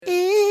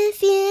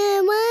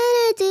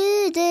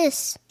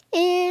this.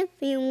 If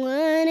you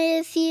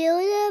wanna feel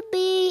the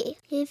beat,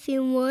 if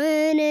you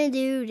wanna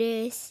do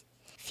this,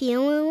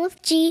 feel it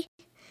with G.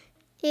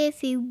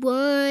 If you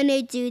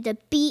wanna do the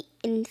beat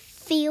and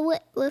feel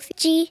it with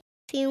G.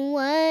 If you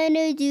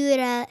wanna do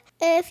that,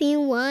 if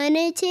you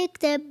wanna take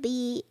the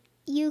beat,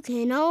 you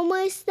can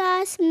almost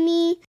ask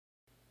me.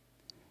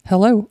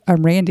 Hello,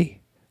 I'm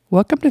Randy.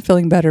 Welcome to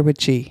Feeling Better with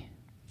G.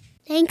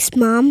 Thanks,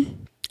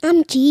 Mom.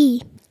 I'm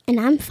G, and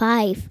I'm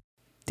 5.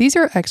 These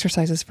are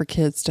exercises for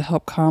kids to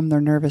help calm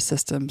their nervous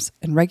systems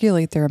and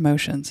regulate their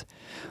emotions.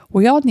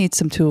 We all need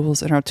some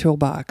tools in our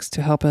toolbox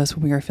to help us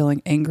when we are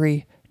feeling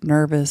angry,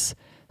 nervous,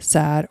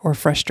 sad, or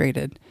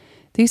frustrated.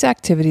 These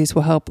activities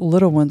will help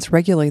little ones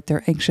regulate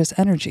their anxious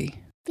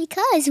energy.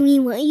 Because we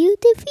want you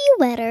to feel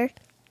better.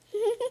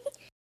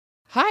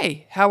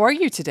 Hi, how are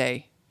you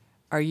today?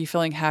 Are you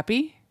feeling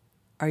happy?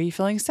 Are you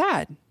feeling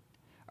sad?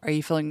 Are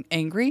you feeling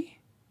angry?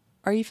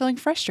 Are you feeling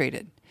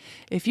frustrated?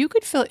 If you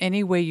could feel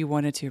any way you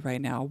wanted to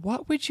right now,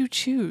 what would you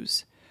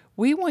choose?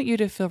 We want you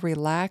to feel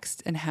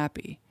relaxed and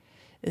happy.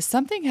 If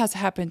something has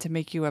happened to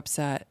make you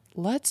upset,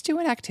 let's do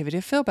an activity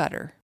to feel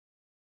better.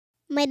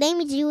 My name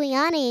is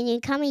Juliana, and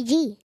you call me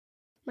G.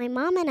 My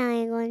mom and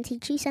I are going to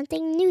teach you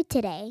something new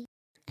today.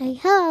 I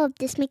hope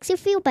this makes you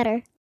feel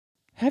better.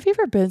 Have you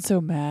ever been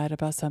so mad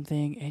about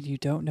something and you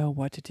don't know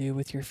what to do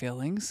with your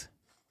feelings?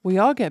 We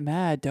all get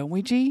mad, don't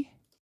we, G?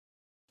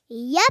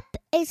 Yep,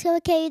 it's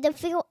okay to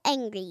feel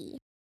angry.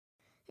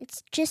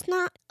 It's just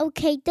not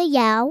okay to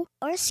yell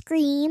or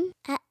scream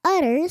at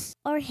others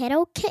or hit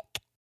or kick.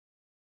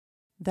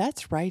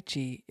 That's right,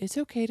 G. It's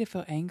okay to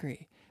feel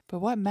angry, but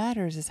what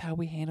matters is how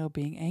we handle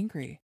being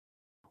angry.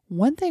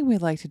 One thing we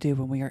like to do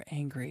when we are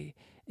angry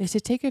is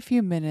to take a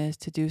few minutes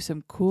to do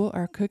some cool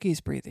our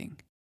cookies breathing.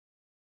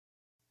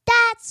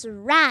 That's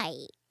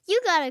right.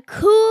 You gotta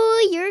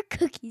cool your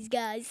cookies,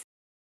 guys.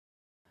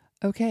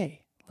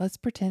 Okay, let's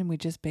pretend we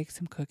just baked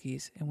some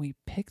cookies and we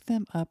pick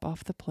them up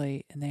off the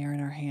plate and they are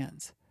in our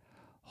hands.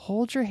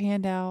 Hold your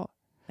hand out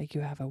like you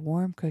have a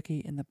warm cookie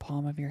in the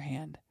palm of your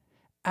hand.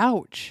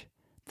 Ouch!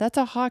 That's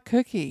a hot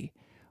cookie.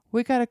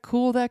 We gotta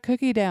cool that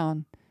cookie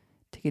down.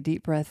 Take a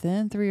deep breath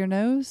in through your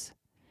nose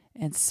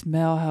and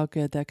smell how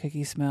good that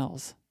cookie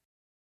smells.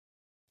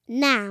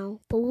 Now,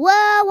 blow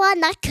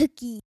on that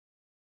cookie.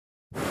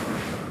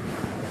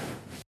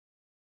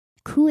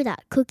 Cool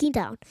that cookie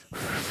down.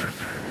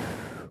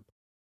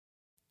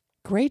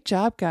 Great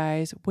job,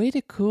 guys. Way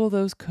to cool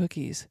those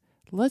cookies.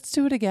 Let's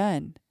do it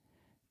again.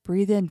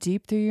 Breathe in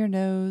deep through your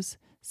nose,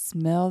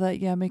 smell that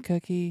yummy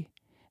cookie,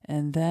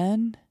 and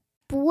then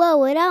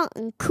Blow it out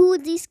and cool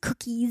these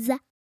cookies.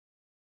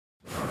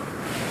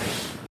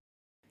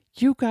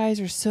 you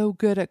guys are so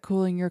good at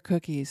cooling your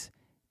cookies.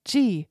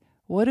 Gee,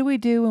 what do we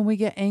do when we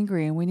get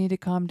angry and we need to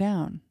calm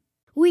down?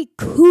 We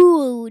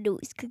cool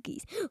those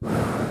cookies.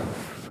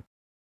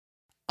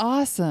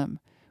 Awesome.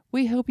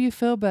 We hope you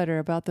feel better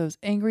about those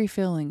angry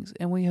feelings,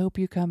 and we hope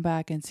you come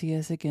back and see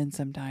us again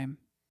sometime.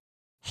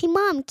 Hey,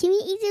 Mom, can we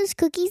eat those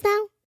cookies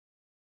now?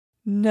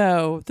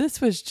 No, this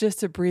was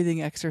just a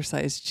breathing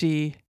exercise,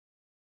 G.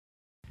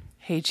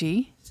 Hey,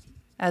 G,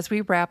 as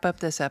we wrap up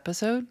this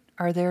episode,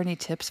 are there any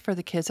tips for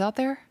the kids out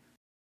there?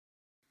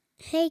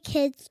 Hey,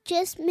 kids,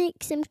 just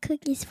make some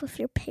cookies with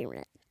your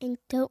parent. And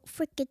don't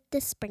forget the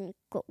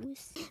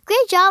sprinkles.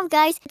 Great job,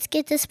 guys. Let's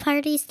get this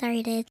party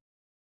started.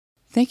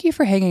 Thank you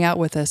for hanging out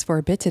with us for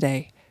a bit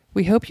today.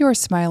 We hope you are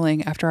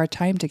smiling after our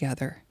time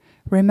together.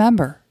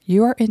 Remember,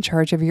 you are in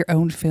charge of your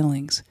own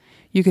feelings.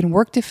 You can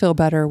work to feel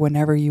better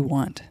whenever you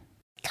want.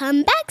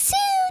 Come back soon.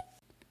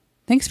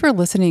 Thanks for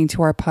listening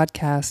to our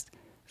podcast,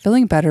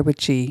 Feeling Better with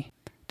G.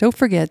 Don't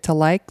forget to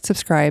like,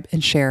 subscribe,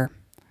 and share.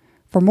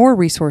 For more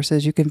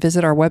resources, you can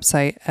visit our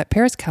website at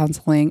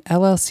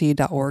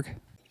parentscounselingllc.org.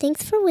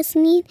 Thanks for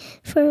listening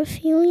for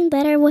Feeling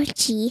Better with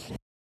G.